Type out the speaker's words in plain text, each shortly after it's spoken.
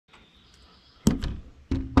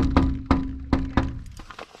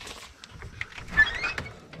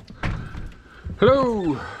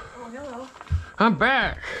Hello. Oh, hello. I'm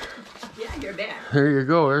back. Yeah, you're back. There you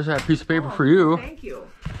go. There's that piece of paper for you. Thank you.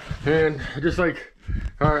 And just like,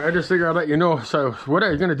 I just figured I'd let you know. So what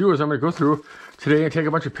I'm gonna do is I'm gonna go through today and take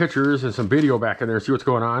a bunch of pictures and some video back in there, see what's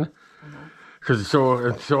going on. Because so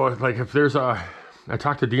like if there's I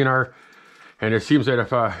talked to DNR, and it seems that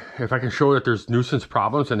if I can show that there's nuisance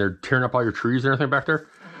problems and they're tearing up all your trees and everything back there,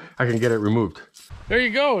 I can get it removed. There you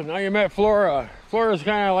go. Now you met Flora. Flora's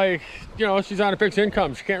kind of like, you know, she's on a fixed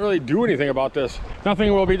income. She can't really do anything about this.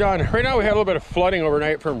 Nothing will be done. Right now we had a little bit of flooding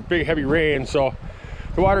overnight from big heavy rain, so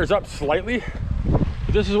the water is up slightly.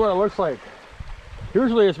 But this is what it looks like.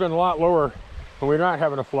 Usually it's been a lot lower when we're not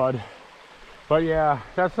having a flood. But yeah,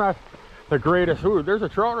 that's not the greatest. Ooh, there's a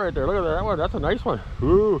trout right there. Look at that one. That's a nice one.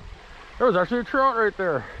 Ooh, there was actually a trout right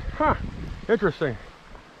there. Huh, interesting.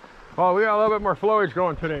 Well, we got a little bit more flowage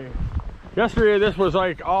going today. Yesterday, this was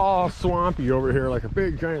like all swampy over here, like a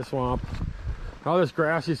big giant swamp. All this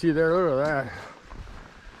grass you see there, look at that.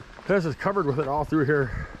 This is covered with it all through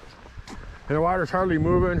here. And the water's hardly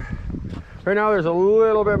moving. Right now, there's a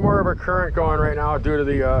little bit more of a current going right now due to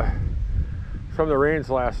the, from the rains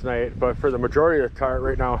last night. But for the majority of the time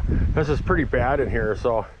right now, this is pretty bad in here,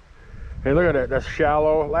 so. And look at it, that's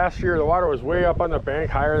shallow. Last year, the water was way up on the bank,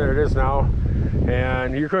 higher than it is now.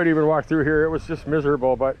 And you couldn't even walk through here. It was just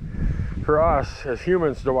miserable, but for us as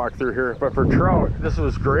humans to walk through here. But for trout, this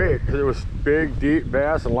was great because it was big, deep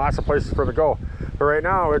bass and lots of places for them to go. But right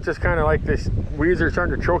now, it's just kind of like these weeds are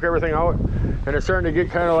starting to choke everything out, and it's starting to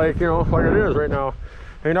get kind of like, you know, like it is right now.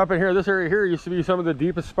 And up in here, this area here used to be some of the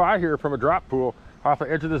deepest spot here from a drop pool off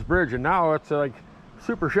the edge of this bridge, and now it's like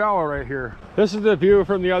super shallow right here. This is the view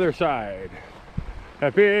from the other side.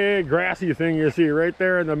 That big grassy thing you see right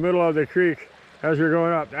there in the middle of the creek as you're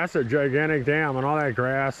going up, that's a gigantic dam, and all that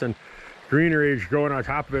grass and greenery going on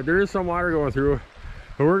top of it. There is some water going through.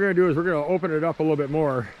 What we're going to do is we're going to open it up a little bit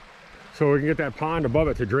more so we can get that pond above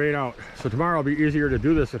it to drain out. So tomorrow will be easier to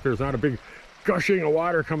do this if there's not a big gushing of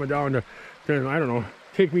water coming down to I don't know,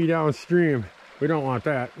 take me downstream. We don't want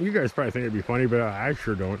that. You guys probably think it'd be funny, but I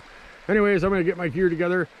sure don't. Anyways, I'm going to get my gear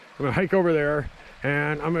together. I'm going to hike over there,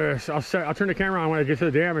 and I'll turn the camera on when I get to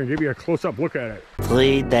the dam and give you a close-up look at it.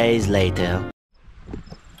 3 days later.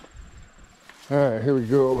 All right, here we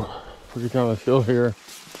go. We'll get down this hill here.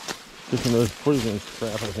 Get some of this poison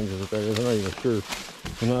crap, I think is what that is. I'm not even sure.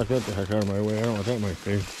 So knock that the heck out of my way. I don't want that in my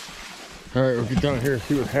face. All right, we'll get down here and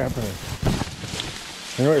see what's happening.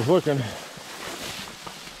 I know he's looking.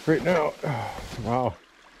 Right now, wow.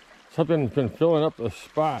 Something's been filling up the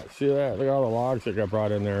spot. See that? Look at all the logs that got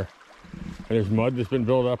brought in there. And there's mud that's been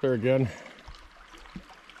built up there again.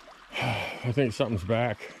 I think something's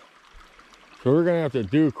back. So what we're gonna have to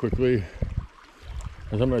do quickly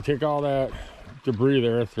is I'm gonna take all that debris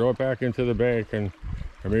there, throw it back into the bank, and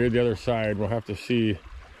or maybe the other side, we'll have to see.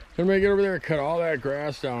 I'm gonna get over there and cut all that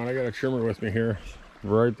grass down. I got a trimmer with me here,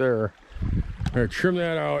 right there. I'm gonna trim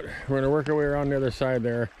that out. We're gonna work our way around the other side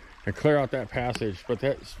there and clear out that passage. But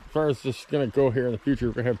that, as far as just gonna go here in the future,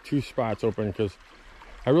 we're gonna have 2 spots open because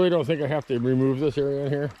I really don't think I have to remove this area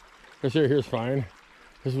in here. This area here's fine.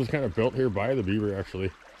 This was kind of built here by the Beaver,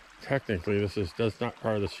 actually. Technically, that's not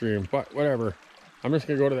part of the stream, but whatever. I'm just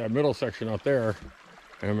gonna go to that middle section out there,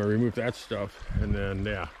 and I'm gonna remove that stuff, and then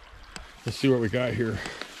yeah, let's see what we got here.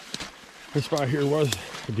 This spot here was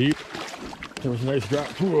deep. There was a nice drop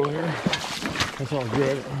pool there. That's all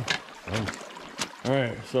good. All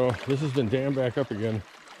right, so this has been dammed back up again,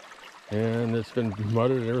 and it's been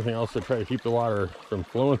mudded and everything else to try to keep the water from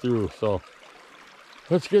flowing through. So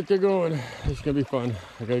let's get going. It's gonna be fun.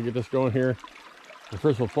 I gotta get this going here. And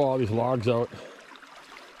first we'll pull all these logs out,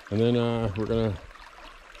 and then we're gonna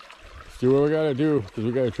do what we gotta do because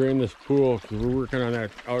we gotta drain this pool because we're working on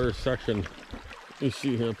that outer section. Let me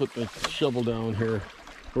see here. I'll put the shovel down here.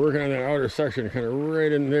 We're working on that outer section, kind of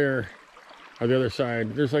right in there on the other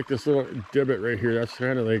side. There's like this little divot right here. That's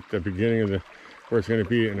kind of like the beginning of the where it's going to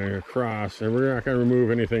be, and then across. And we're not going to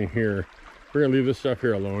remove anything here. We're going to leave this stuff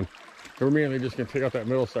here alone. We're mainly just going to take out that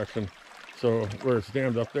middle section, so where it's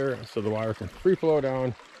dammed up there, so the water can free flow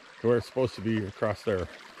down to where it's supposed to be across there,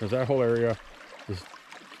 because that whole area is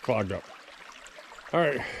clogged up. All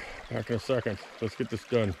right, back in a second. Let's get this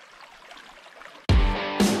done.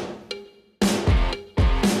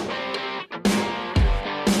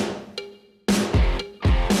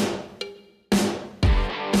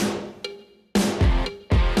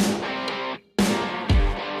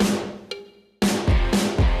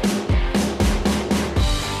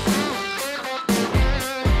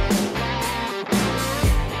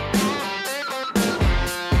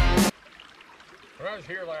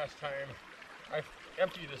 Here last time, I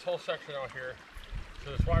emptied this whole section out here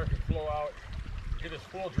so this water could flow out get this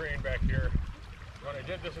full drain back here. When I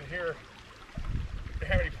did this in here,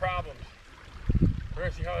 didn't have any problems. We're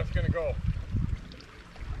gonna see how that's gonna go.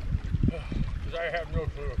 Because I have no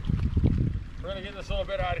clue. We're gonna get this a little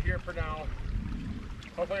bit out of here for now.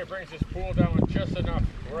 Hopefully it brings this pool down just enough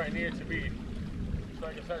where I need it to be, so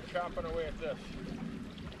I can start chopping away at this.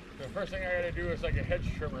 The first thing I gotta do is like a hedge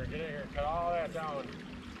trimmer, get in here and cut all that down.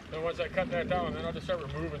 Then once I cut that down, then I'll just start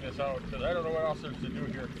removing this out, because I don't know what else there's to do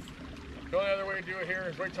here. The only other way to do it here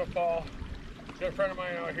is wait till fall, get a friend of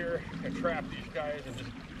mine out here and trap these guys and just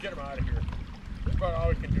get them out of here. That's about all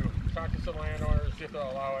we can do. Talk to some landowners, see if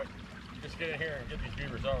they'll allow it. Just get in here and get these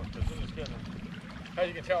beavers out, because this is getting, as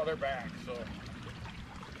you can tell, they're back. So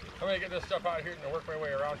I'm gonna get this stuff out of here and work my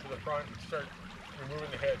way around to the front and start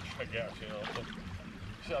removing the hedge, I guess, you know.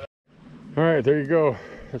 So, all right, there you go.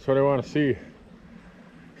 That's what I want to see.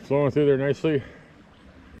 Flowing through there nicely.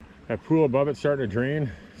 That pool above it starting to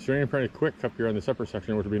drain. It's draining pretty quick up here on this upper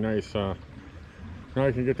section, which would be nice. Now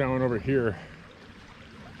I can get down over here,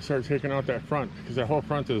 start taking out that front, because that whole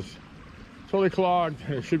front is totally clogged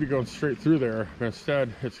and it should be going straight through there, but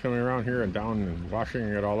instead it's coming around here and down and washing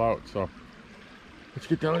it all out. So let's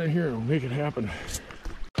get down in here and make it happen.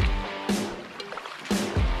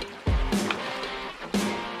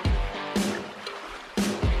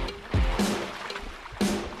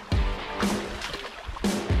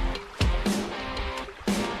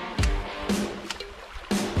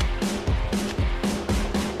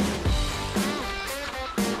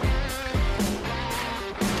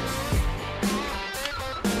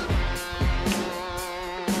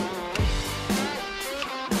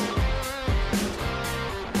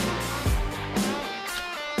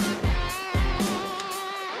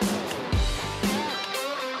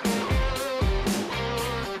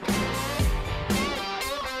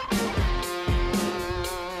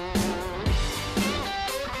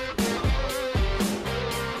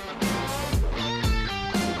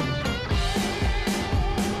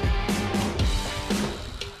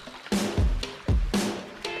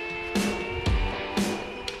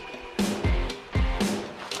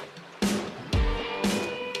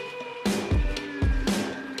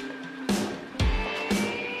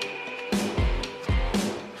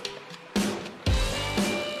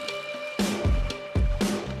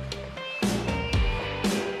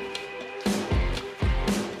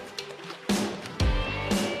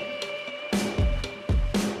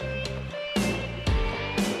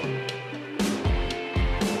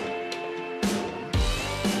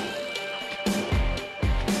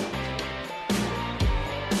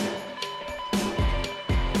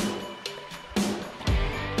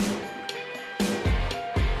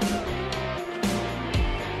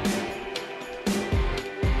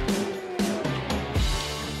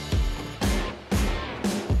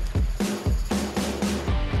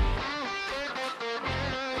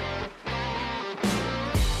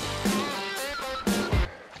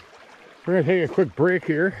 We're gonna take a quick break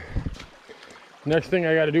here. Next thing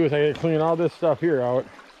I gotta do is I gotta clean all this stuff here out.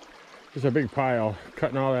 Just a big pile,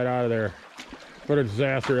 cutting all that out of there. What a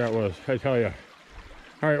disaster that was, I tell you.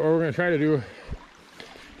 All right, what we're gonna try to do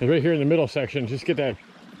is right here in the middle section, just get that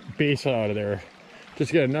base out of there.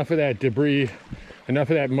 Just get enough of that debris,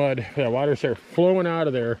 enough of that mud, for that water start flowing out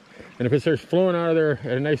of there. And if it starts flowing out of there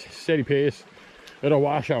at a nice steady pace, it'll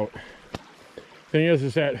wash out. Thing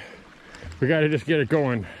is that we got to just get it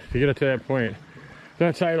going to get it to that point.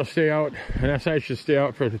 That side will stay out, and that side should stay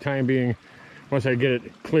out for the time being once I get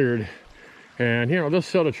it cleared. And, you know, they'll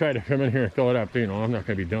still try to come in here and fill it up. You know, I'm not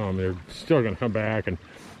going to be dumb. They're still going to come back, and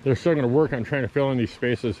they're still going to work on trying to fill in these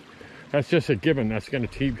spaces. That's just a given. That's going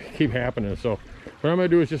to keep happening. So what I'm going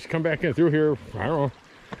to do is just come back in through here, I don't know,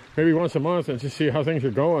 maybe once a month and just see how things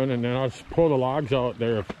are going. And then I'll just pull the logs out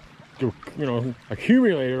there, you know,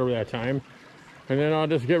 accumulated over that time. And then I'll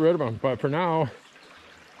just get rid of them. But for now,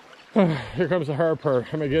 here comes the hard part.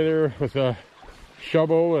 I'm gonna get there with a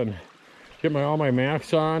shovel and get all my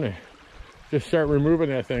masks on and just start removing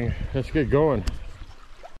that thing. Let's get going.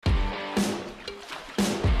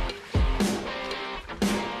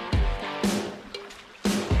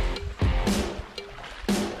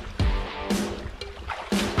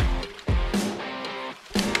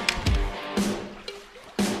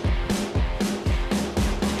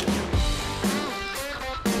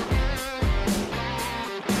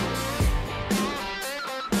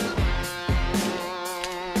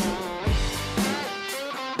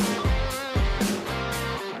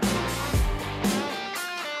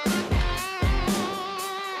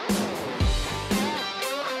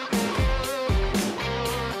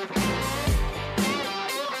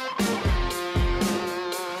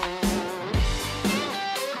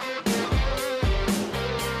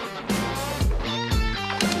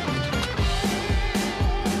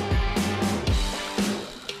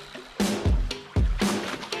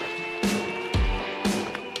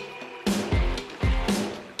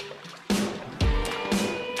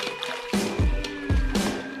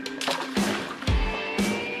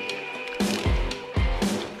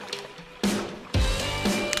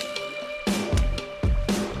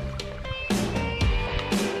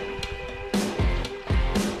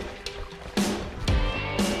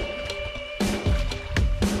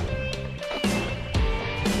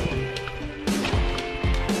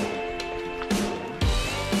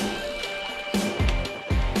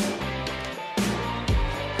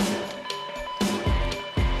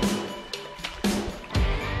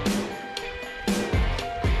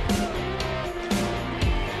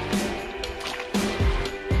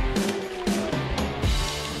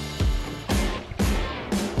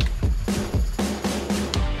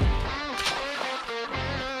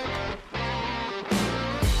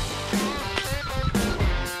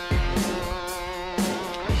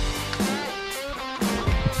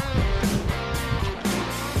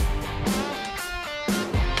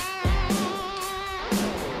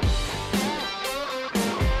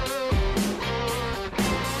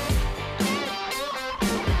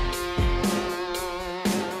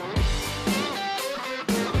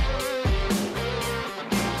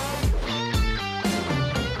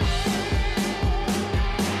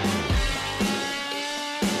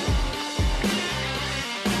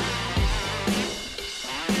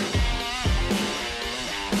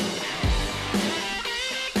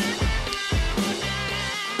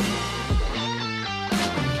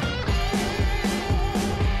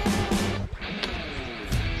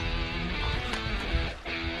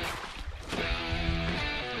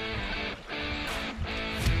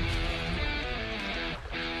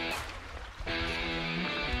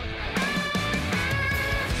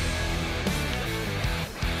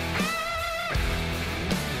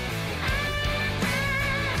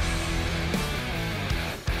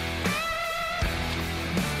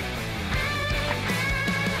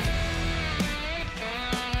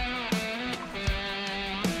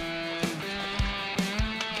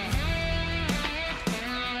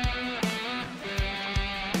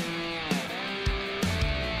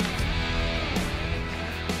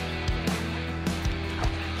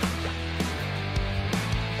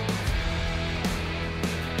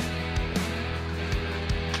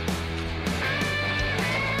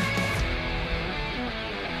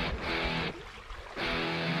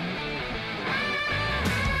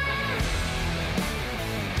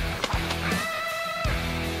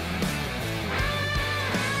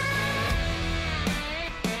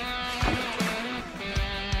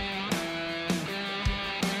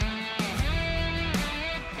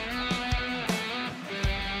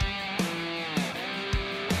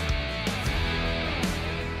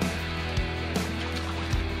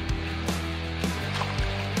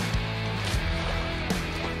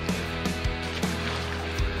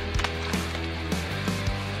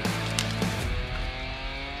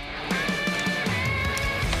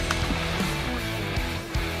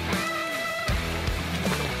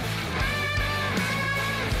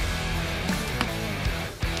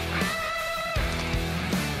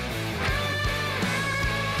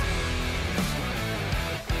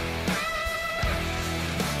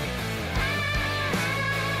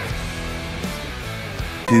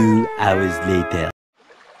 hours later.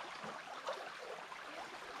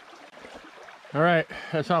 All right,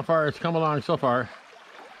 that's how far it's come along so far.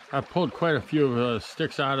 I've pulled quite a few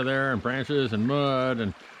sticks out of there and branches and mud,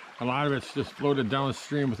 and a lot of it's just floated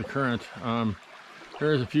downstream with the current.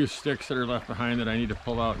 There's a few sticks that are left behind that I need to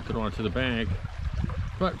pull out and throw onto the bank.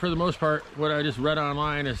 But for the most part, what I just read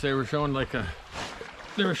online is they were showing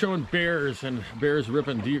bears, and bears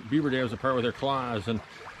ripping beaver dams apart with their claws. And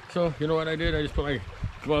so, you know what I did? I just put my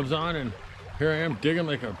gloves on, and here I am digging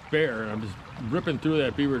like a bear, and I'm just ripping through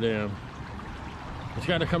that beaver dam. It's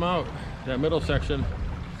got to come out, that middle section.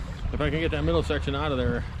 If I can get that middle section out of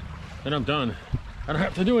there, then I'm done. I don't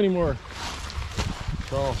have to do anymore.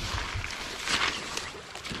 So,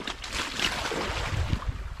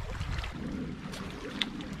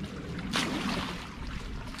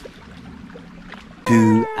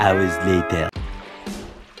 Two hours later.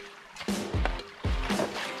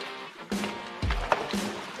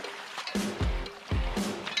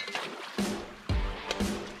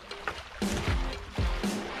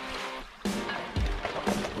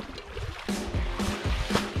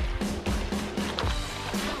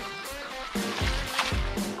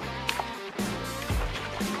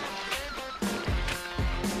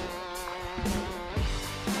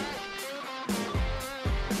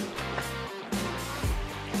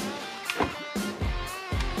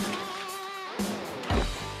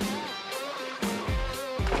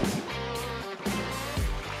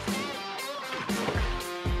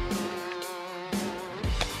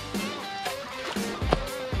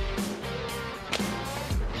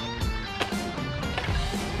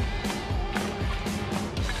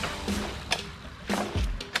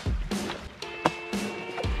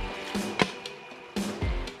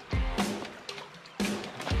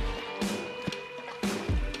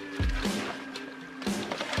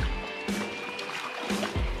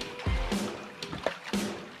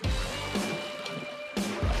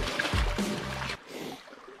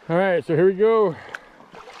 all right, so here we go.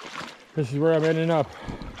 This is where I'm ending up.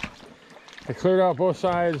 I cleared out both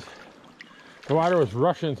sides. The water was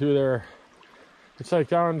rushing through there. It's like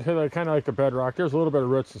down to the kind of like the bedrock. There's a little bit of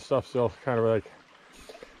roots and stuff still kind of like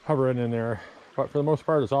hovering in there. But for the most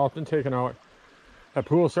part, it's all been taken out. That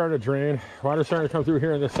pool's starting to drain. Water's starting to come through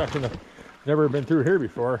here in this section that never been through here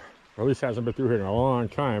before. Or at least hasn't been through here in a long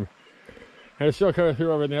time. And it's still coming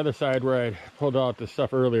through over on the other side where I pulled out the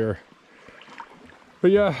stuff earlier. But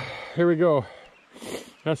yeah, here we go.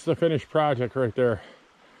 That's the finished project right there.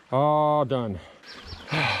 All done.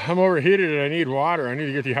 I'm overheated and I need water. I need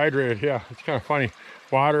to get dehydrated. Yeah, it's kind of funny.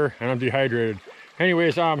 Water and I'm dehydrated.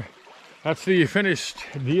 Anyways, that's the finished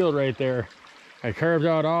deal right there. I carved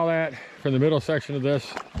out all that from the middle section of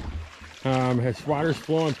this. Its water's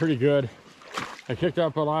flowing pretty good. I kicked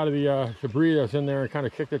up a lot of the debris that's in there and kind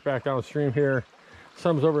of kicked it back downstream here.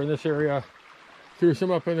 Some's over in this area. Threw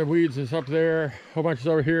some up in the weeds and up there. A whole bunch is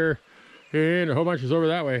over here. And a whole bunch is over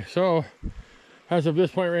that way. So, as of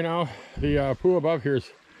this point right now, the pool above here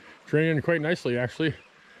is draining quite nicely actually.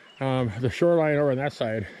 The shoreline over on that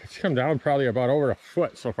side, it's come down probably about over a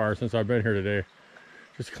foot so far since I've been here today.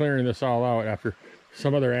 Just clearing this all out after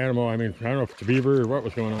some other animal, I mean, I don't know if it's a beaver or what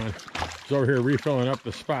was going on. It's over here refilling up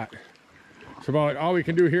the spot. So about all we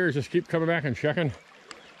can do here is just keep coming back and checking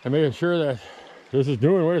and making sure that this is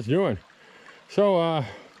doing what it's doing. So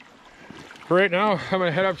for right now, I'm gonna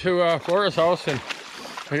head up to Flora's house, and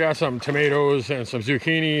I got some tomatoes and some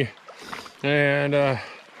zucchini and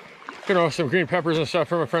you know, some green peppers and stuff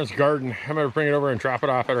from a friend's garden. I'm gonna bring it over and drop it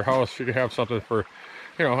off at her house. She could have something for,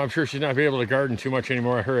 you know, I'm sure she's not be able to garden too much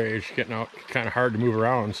anymore at her age, getting out kind of hard to move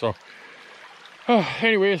around. So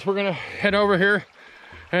anyways, we're gonna head over here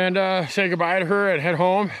and say goodbye to her and head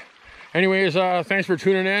home. Anyways, thanks for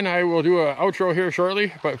tuning in. I will do an outro here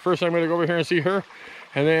shortly, but first I'm going to go over here and see her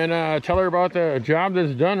and then tell her about the job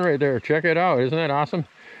that's done right there. Check it out. Isn't that awesome?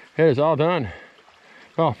 It is all done.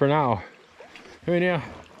 Well, for now. I mean, yeah,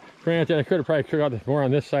 granted, I could have probably took out this more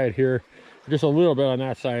on this side here, just a little bit on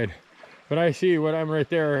that side. But I see what I'm right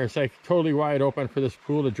there. It's like totally wide open for this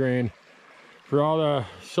pool to drain, for all the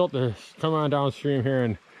silt to come on downstream here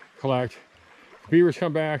and collect. Beavers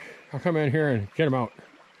come back. I'll come in here and get them out.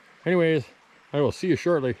 Anyways, I will see you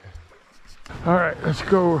shortly. All right, let's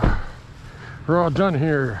go. We're all done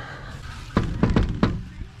here.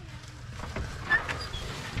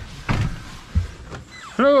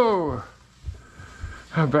 Hello.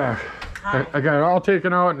 I'm back. I got it all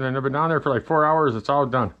taken out, and I've been down there for like 4 hours. It's all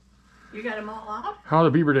done. You got them all out? All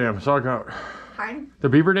the beaver dam, it's all out. Pardon? The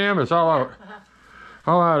beaver dam is all out.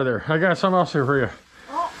 All out of there. I got something else here for you.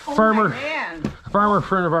 Oh, Farmer. my man. A farmer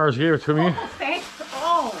friend of ours gave it to me. Oh, thanks.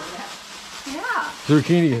 Oh, yeah.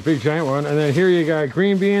 zucchini, a big giant one. And then here you got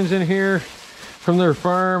green beans in here from their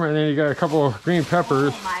farm, and then you got a couple of green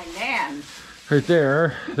peppers. Oh my land. Right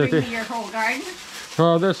there. Bring me your whole garden?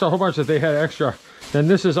 Well, there's a whole bunch that they had extra. Then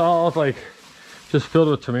this is all like just filled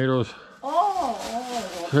with tomatoes.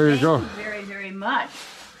 Oh, there you go. Thank you very, very much.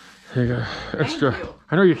 There you go. Extra. Thank you.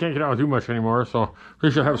 I know you can't get out and do much anymore, so at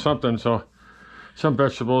least you'll have something. So some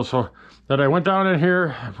vegetables. So that I went down in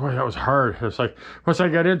here. Boy, that was hard. It's like once I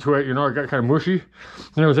got into it, you know, it got kind of mushy,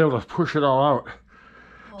 and I was able to push it all out.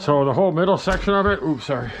 Oh. So the whole middle section of it. Oops,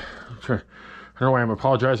 sorry. I don't know why I'm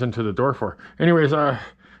apologizing to the door for. Anyways, the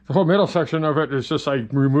whole middle section of it is just I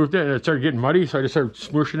removed it and it started getting muddy, so I just started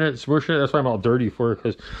smooshing it. That's why I'm all dirty for it,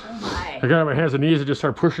 because I got on my hands and knees and just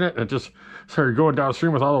started pushing it, and it just started going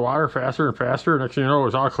downstream with all the water faster and faster. Next thing you know, it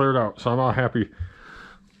was all cleared out, so I'm all happy.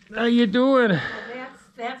 How you doing? Well,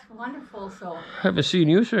 that's wonderful. So Haven't seen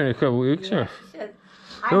you in a couple weeks. yeah, she said,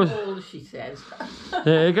 I'm old, she says.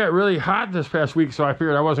 Yeah, it got really hot this past week, so I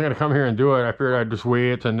figured I wasn't going to come here and do it. I figured I'd just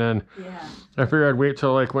wait, and then I figured I'd wait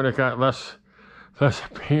till like when it got less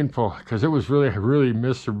painful, because it was really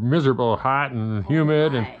miserable, hot and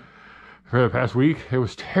humid, and for the past week it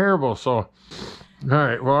was terrible. So all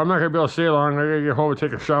right, well, I'm not gonna be able to stay long. I gotta get home and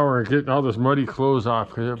take a shower and get all this muddy clothes off,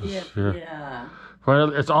 because it was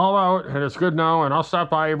but it's all out and it's good now, and I'll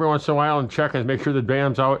stop by every once in a while and check and make sure the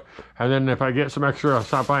dam's out, and then if I get some extra, I'll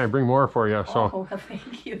stop by and bring more for you. So well,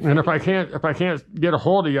 thank you. and if I can't get a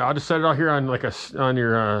hold of you, I'll just set it out here on like on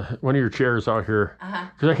your one of your chairs out here,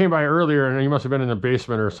 because I came by earlier and you must have been in the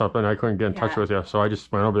basement or something. I couldn't get in touch with you, so I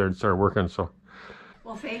just went over there and started working. So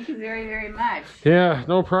well, thank you very, very much. yeah,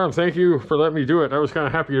 no problem. Thank you for letting me do it. I was kind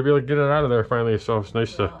of happy to be able to get it out of there finally, so it's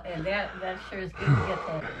nice to. And that sure is good to get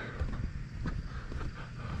that.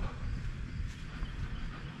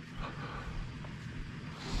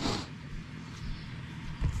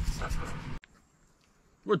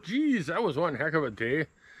 Well, geez, that was one heck of a day.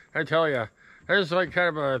 I tell you, that was like kind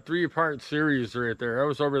of a 3-part series right there. I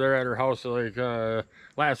was over there at her house like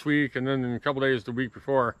last week, and then in a couple days the week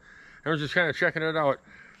before. I was just kind of checking it out,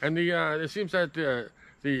 and it seems that the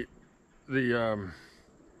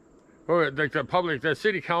public, the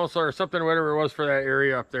city council or something, whatever it was for that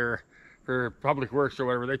area up there, for public works or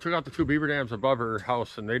whatever, they took out the 2 beaver dams above her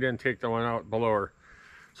house, and they didn't take the one out below her.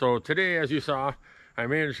 So today, as you saw, I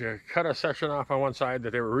managed to cut a section off on one side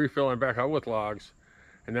that they were refilling back out with logs,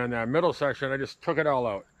 and then that middle section I just took it all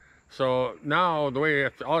out. So now the way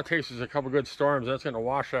all it takes is a couple good storms, that's going to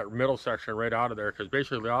wash that middle section right out of there, because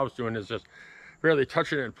basically all I was doing is just barely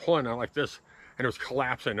touching it and pulling it like this, and it was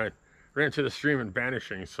collapsing. I ran into the stream and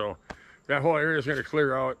vanishing. So that whole area is going to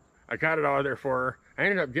clear out. I got it out of there for her. I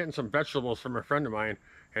ended up getting some vegetables from a friend of mine,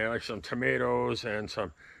 and like some tomatoes and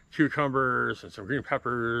some cucumbers and some green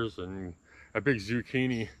peppers and a big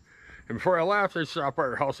zucchini. And before I left, I stopped by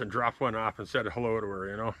her house and dropped one off and said hello to her,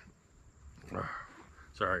 you know.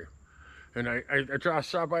 Sorry. And I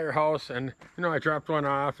stopped by her house, and you know, I dropped one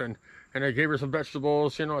off, and I gave her some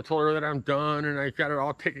vegetables. You know, I told her that I'm done and I got it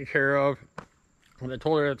all taken care of. And I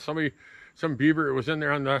told her that some beaver was in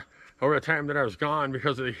there over the time that I was gone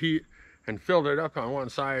because of the heat, and filled it up on one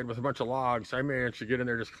side with a bunch of logs. I managed to get in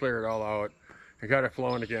there, just clear it all out. I got it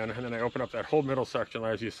flowing again, and then I opened up that whole middle section,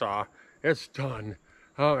 as you saw. It's done.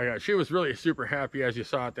 Oh my God, she was really super happy, as you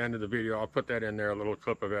saw at the end of the video. I'll put that in there, a little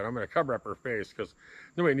clip of it. I'm going to cover up her face because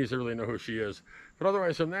nobody needs to really know who she is. But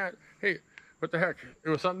otherwise than that, hey, what the heck? It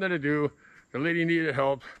was something to do. The lady needed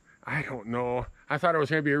help. I don't know. I thought it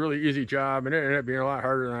was going to be a really easy job, and it ended up being a lot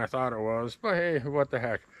harder than I thought it was. But hey, what the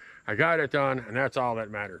heck? I got it done, and that's all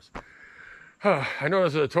that matters. I know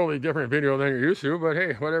this is a totally different video than you're used to, but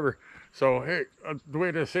hey, whatever. So hey, the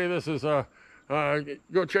way to say this is go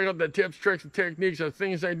check out the tips, tricks, and techniques of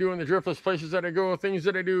things I do in the driftless places that I go, things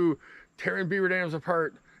that I do, tearing beaver dams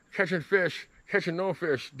apart, catching fish, catching no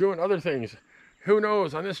fish, doing other things. Who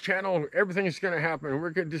knows? On this channel, everything's going to happen.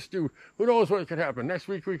 We're going to just do, who knows what could happen. Next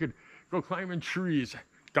week, we could go climbing trees.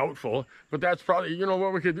 Doubtful, but that's probably, you know,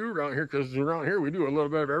 what we could do around here, because around here we do a little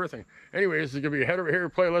bit of everything. Anyways, this is going to be a Head Over Here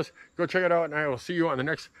playlist. Go check it out, and I will see you on the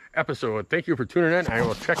next episode. Thank you for tuning in. I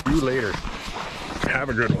will check you later. Have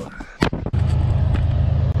a good one.